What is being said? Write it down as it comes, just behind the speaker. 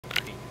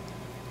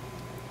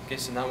Okay,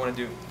 so now I want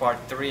to do part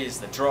 3 is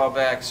the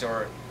drawbacks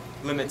or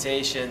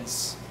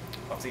limitations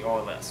of the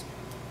OLS.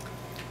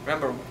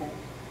 Remember,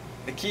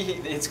 the key,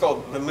 it's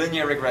called the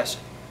linear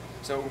regression.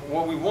 So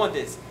what we want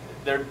is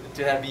there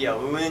to be a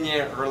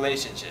linear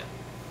relationship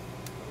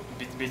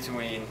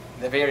between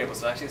the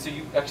variables. Actually, so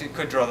you actually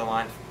could draw the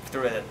line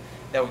through it.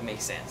 That would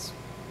make sense.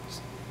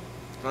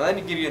 Now let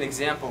me give you an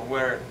example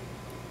where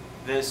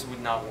this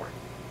would not work.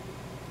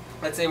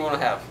 Let's say we want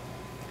to have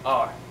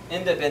our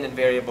independent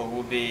variable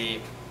will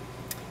be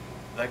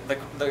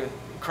the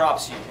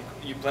crops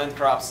you plant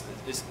crops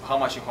is how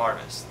much you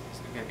harvest. It's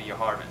going to be your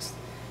harvest.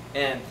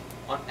 And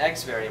on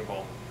X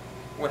variable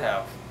would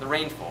have the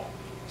rainfall.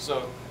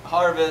 So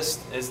harvest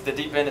is the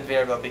dependent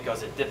variable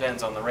because it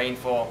depends on the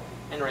rainfall,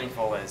 and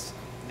rainfall is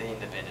the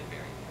independent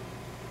variable.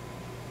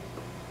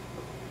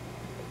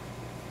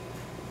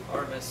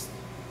 Harvest.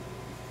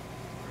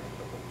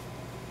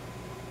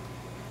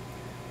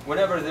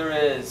 Whenever there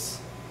is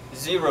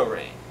 0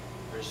 rain,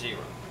 or 0,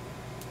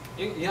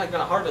 you're not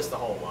going to harvest the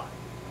whole lot.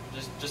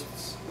 Just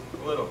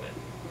a little bit.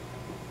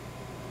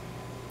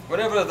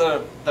 Whenever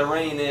the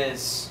rain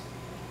is,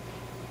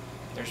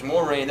 there's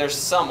more rain, there's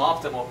some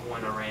optimal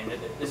point of rain.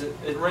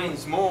 It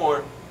rains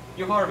more,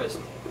 you harvest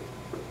more.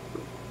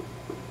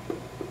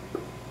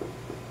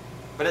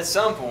 But at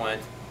some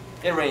point,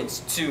 it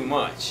rains too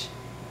much,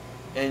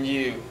 and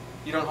you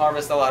don't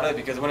harvest a lot of it,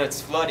 because when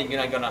it's flooding,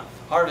 you're not going to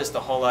harvest a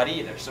whole lot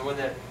either. So when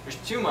there's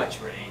too much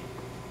rain,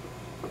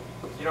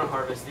 you don't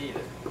harvest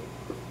either.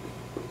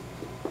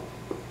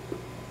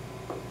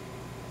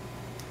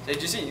 So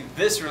you see,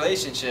 this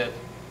relationship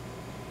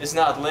is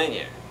not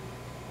linear.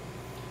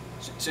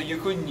 So you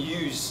couldn't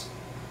use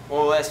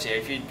OLS here.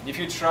 If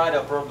you try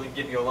to probably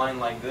give you a line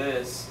like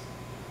this,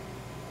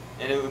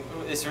 and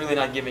it's really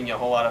not giving you a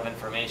whole lot of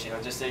information.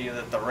 It'll just say you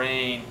that the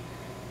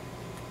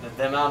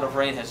amount of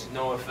rain has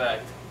no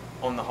effect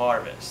on the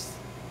harvest.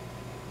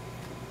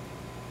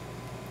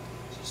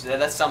 So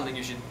that's something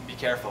you should be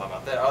careful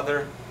about. There are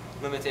other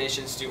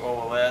limitations to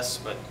OLS,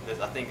 but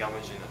I think I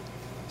want you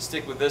to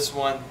stick with this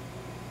one.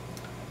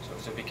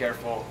 So be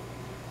careful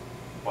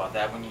about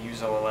that when you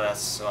use OLS.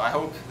 So I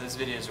hope these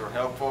videos were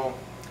helpful.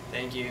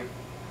 Thank you.